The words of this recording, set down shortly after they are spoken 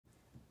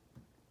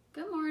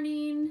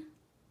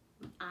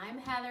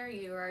together.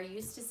 You are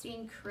used to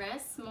seeing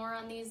Chris more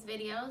on these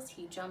videos.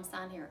 He jumps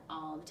on here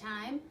all the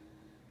time,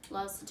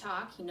 loves to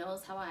talk. He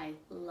knows how I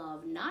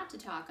love not to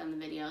talk on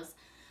the videos.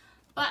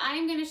 But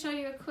I'm going to show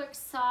you a quick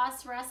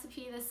sauce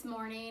recipe this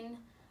morning,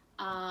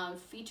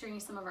 featuring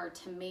some of our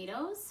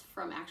tomatoes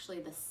from actually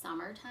the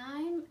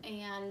summertime.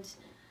 And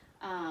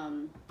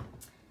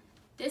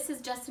this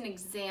is just an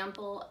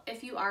example.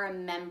 If you are a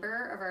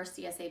member of our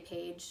CSA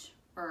page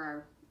or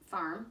our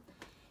farm,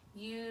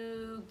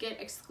 you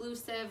get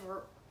exclusive,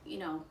 you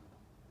know,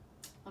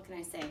 what can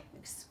I say,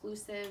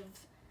 exclusive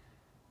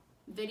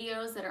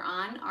videos that are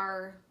on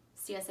our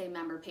CSA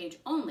member page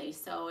only.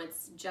 So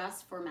it's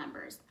just for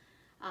members.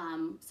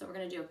 So we're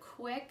gonna do a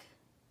quick,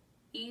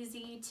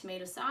 easy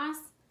tomato sauce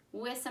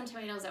with some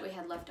tomatoes that we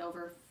had left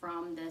over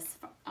from this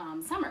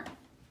summer.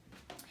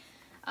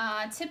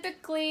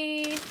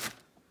 Typically,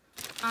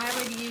 I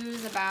would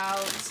use about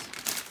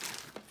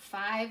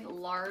 5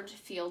 large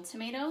field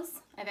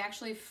tomatoes. I've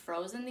actually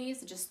frozen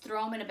these, just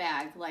throw them in a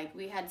bag. Like,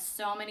 we had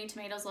so many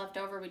tomatoes left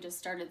over, we just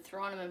started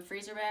throwing them in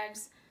freezer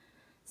bags,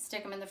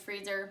 stick them in the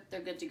freezer,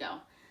 they're good to go.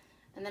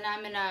 And then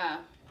I'm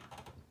gonna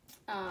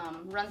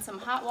run some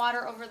hot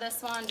water over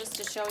this one just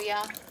to show you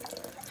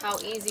how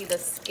easy the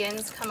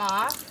skins come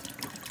off.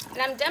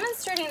 And I'm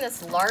demonstrating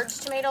this large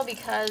tomato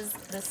because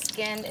the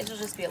skin, it'll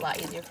just be a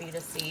lot easier for you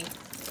to see.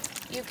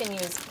 You can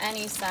use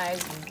any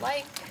size you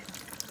like,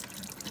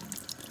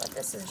 but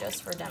this is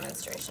just for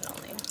demonstration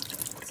only.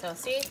 So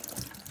see,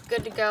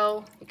 good to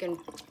go. You can,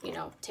 you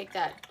know, take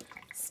that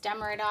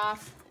stem right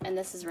off, and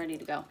this is ready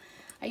to go.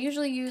 I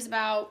usually use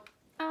about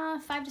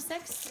 5 to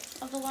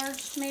 6 of the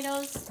large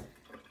tomatoes,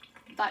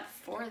 but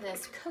for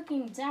this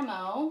cooking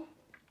demo,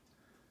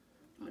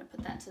 I'm gonna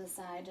put that to the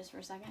side just for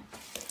a second.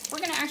 We're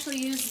gonna actually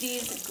use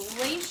these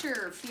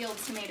Glacier field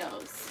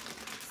tomatoes.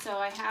 So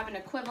I have an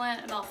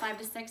equivalent, about 5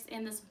 to 6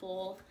 in this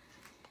bowl,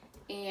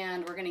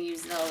 and we're gonna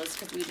use those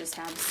because we just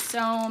have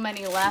so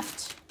many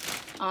left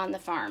on the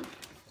farm.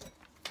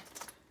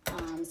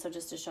 So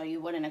just to show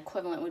you what an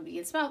equivalent would be,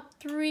 it's about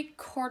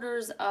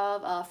 3/4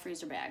 of a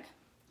freezer bag.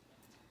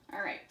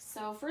 All right,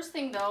 so first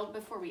thing though,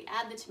 before we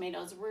add the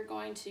tomatoes, we're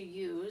going to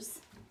use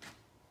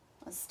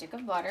a stick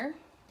of butter.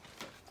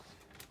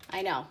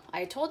 I know,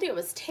 I told you it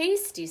was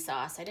tasty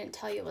sauce. I didn't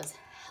tell you it was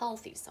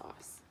healthy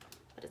sauce,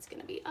 but it's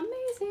gonna be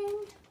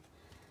amazing.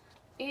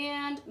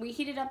 And we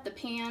heated up the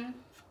pan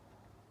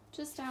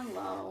just down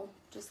low,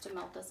 just to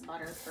melt this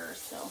butter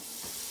first. So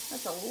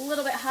that's a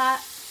little bit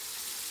hot.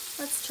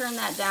 Let's turn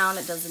that down.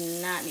 It does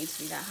not need to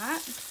be that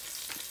hot.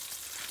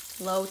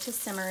 Low to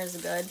simmer is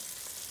good.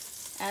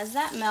 As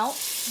that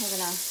melts, we're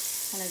gonna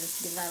kind of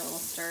just give that a little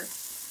stir.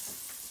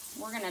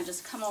 We're gonna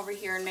just come over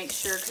here and make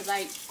sure, because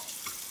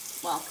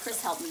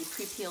Chris helped me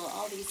pre-peel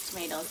all these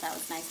tomatoes. That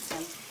was nice of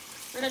him.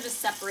 We're gonna just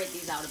separate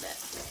these out a bit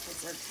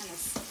because they're kind of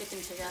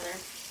sticking together.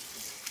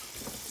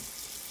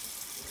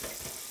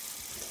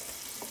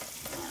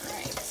 All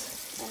right,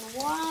 and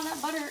while that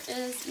butter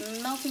is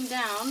melting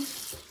down,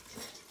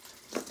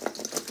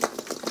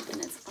 and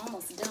it's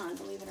almost done,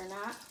 believe it or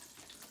not,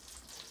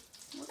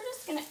 we're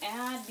just gonna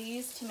add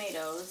these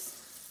tomatoes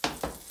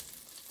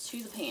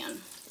to the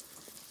pan.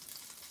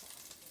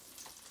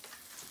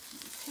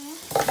 Okay.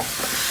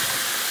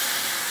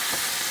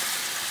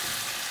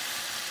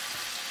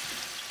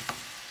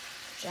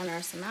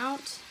 Generous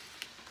amount.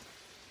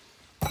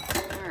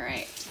 All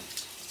right.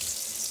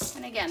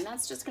 And again,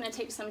 that's just gonna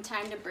take some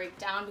time to break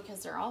down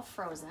because they're all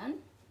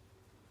frozen.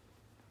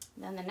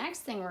 Then the next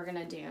thing we're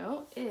gonna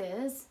do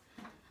is,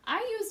 I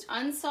used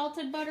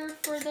unsalted butter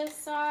for this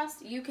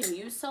sauce. You can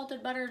use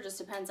salted butter, just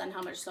depends on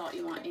how much salt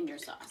you want in your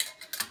sauce.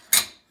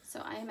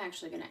 So I am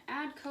actually gonna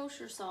add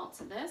kosher salt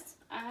to this.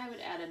 I would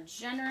add a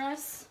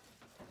generous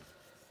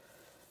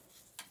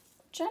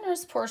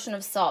portion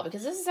of salt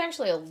because this is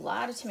actually a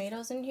lot of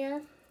tomatoes in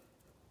here.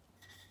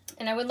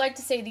 And I would like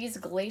to say these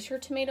Glacier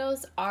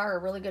tomatoes are a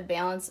really good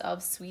balance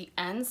of sweet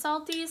and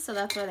salty, so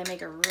that's why they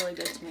make a really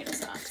good tomato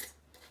sauce.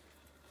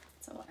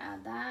 So we'll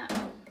add that.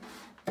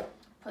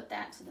 Put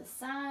that to the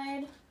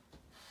side,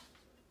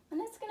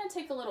 and it's gonna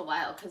take a little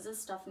while because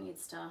this stuff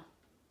needs to,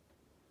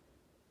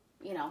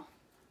 you know,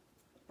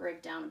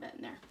 break down a bit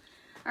in there.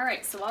 All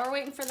right, so while we're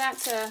waiting for that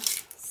to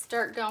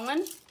start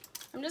going,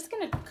 I'm just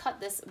gonna cut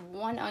this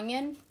one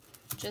onion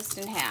just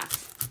in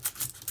half.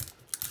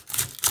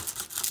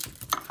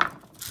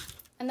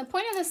 And the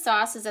point of this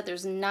sauce is that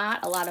there's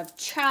not a lot of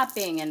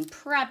chopping and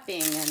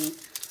prepping and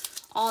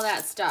all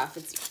that stuff.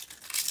 It's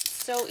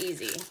so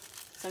easy.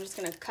 So I'm just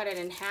gonna cut it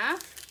in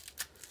half.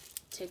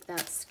 Take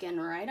that skin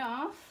right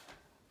off.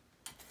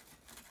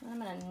 And I'm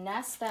gonna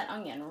nest that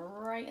onion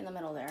right in the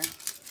middle there.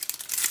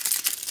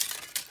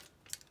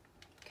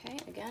 Okay,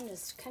 again,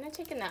 just kind of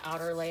taking the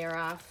outer layer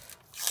off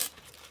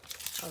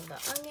of the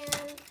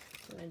onion.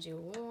 I'm gonna do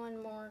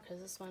one more because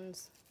this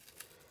one's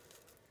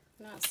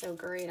not so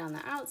great on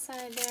the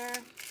outside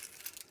there.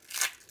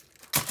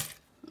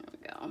 There we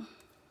go.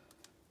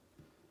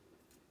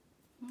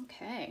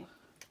 Okay.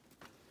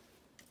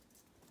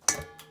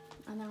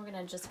 And then we're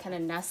gonna just kind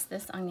of nest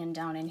this onion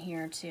down in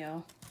here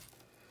too.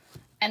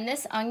 And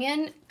this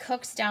onion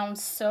cooks down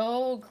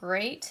so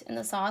great in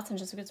the sauce and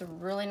just gets a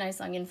really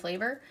nice onion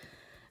flavor.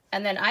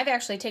 And then I've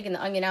actually taken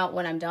the onion out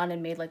when I'm done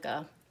and made like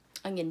a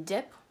onion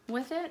dip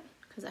with it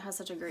because it has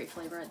such a great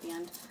flavor at the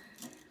end.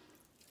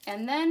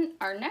 And then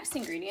our next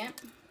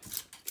ingredient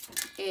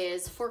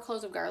is 4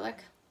 cloves of garlic.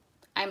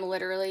 I'm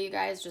literally, you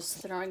guys, just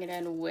throwing it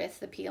in with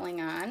the peeling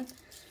on.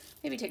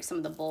 Maybe take some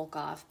of the bulk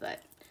off,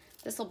 but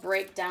this will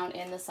break down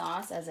in the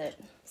sauce as it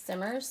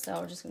simmers. So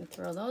we're just gonna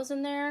throw those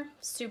in there.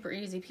 Super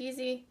easy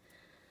peasy.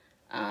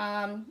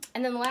 And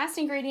then the last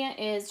ingredient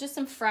is just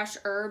some fresh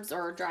herbs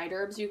or dried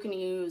herbs. You can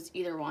use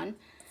either one.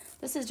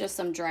 This is just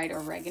some dried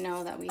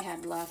oregano that we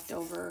had left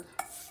over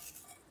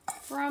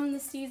from the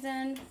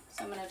season.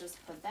 So I'm gonna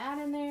just put that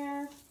in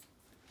there.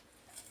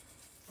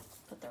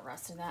 Put the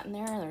rest of that in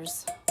there.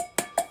 There's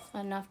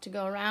enough to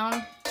go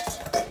around.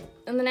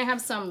 And then I have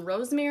some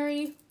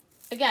rosemary.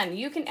 Again,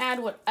 you can add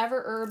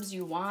whatever herbs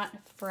you want,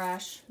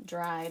 fresh,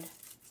 dried,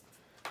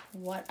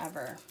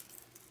 whatever.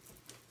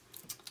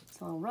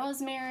 So a little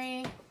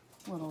rosemary,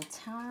 a little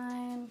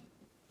thyme.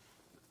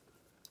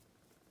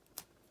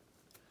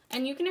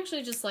 And you can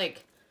actually just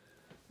like,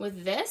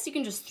 with this, you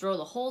can just throw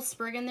the whole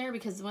sprig in there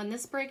because when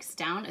this breaks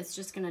down, it's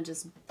just gonna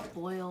just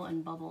boil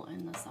and bubble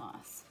in the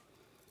sauce.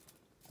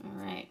 All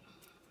right.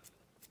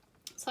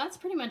 So that's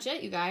pretty much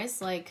it, you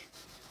guys. Like,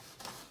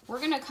 we're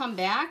gonna come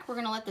back. We're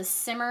gonna let this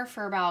simmer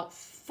for about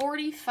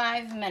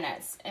 45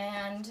 minutes.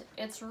 And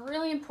it's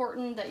really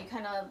important that you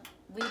kind of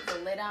leave the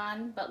lid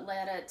on, but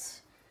let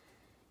it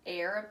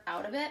air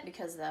out of it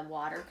because of the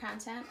water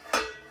content. So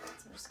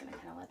I'm just gonna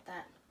kind of let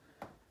that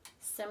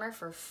simmer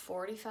for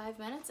 45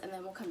 minutes and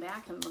then we'll come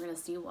back and we're gonna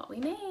see what we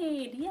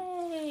made.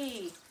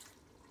 Yay!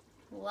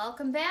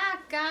 Welcome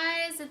back,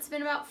 guys. It's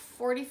been about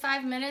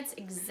 45 minutes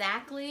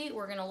exactly.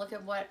 We're gonna look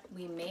at what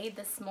we made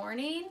this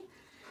morning.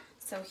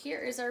 So here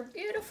is our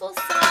beautiful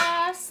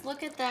sauce.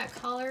 Look at that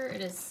color.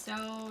 It is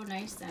so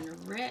nice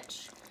and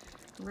rich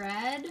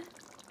red.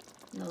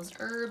 And those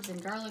herbs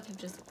and garlic have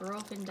just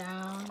broken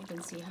down. You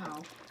can see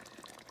how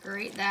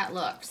great that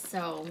looks.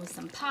 So with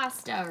some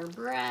pasta or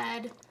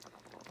bread, you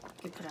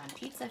could put it on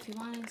pizza if you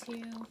wanted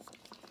to.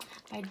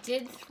 I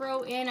did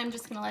throw in, I'm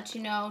just gonna let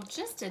you know,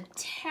 just a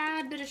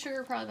tad bit of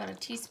sugar, probably about a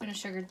teaspoon of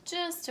sugar,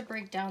 just to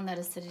break down that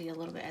acidity a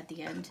little bit at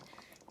the end.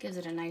 Gives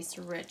it a nice,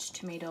 rich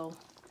tomato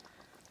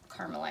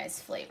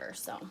caramelized flavor.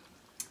 So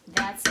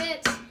that's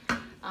it.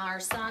 Our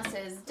sauce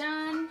is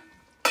done.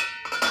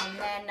 And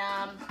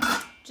then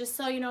just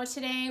so you know,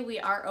 today we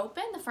are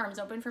open. The farm's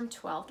open from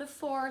 12 to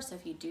 4. So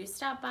if you do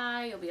stop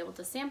by, you'll be able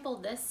to sample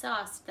this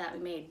sauce that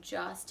we made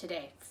just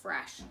today,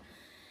 fresh.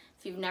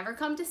 If you've never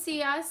come to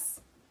see us,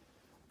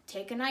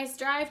 take a nice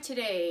drive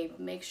today.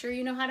 Make sure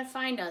you know how to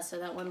find us so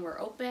that when we're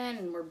open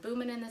and we're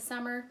booming in the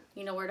summer,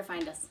 you know where to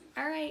find us.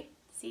 All right,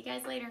 see you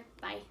guys later.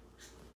 Bye.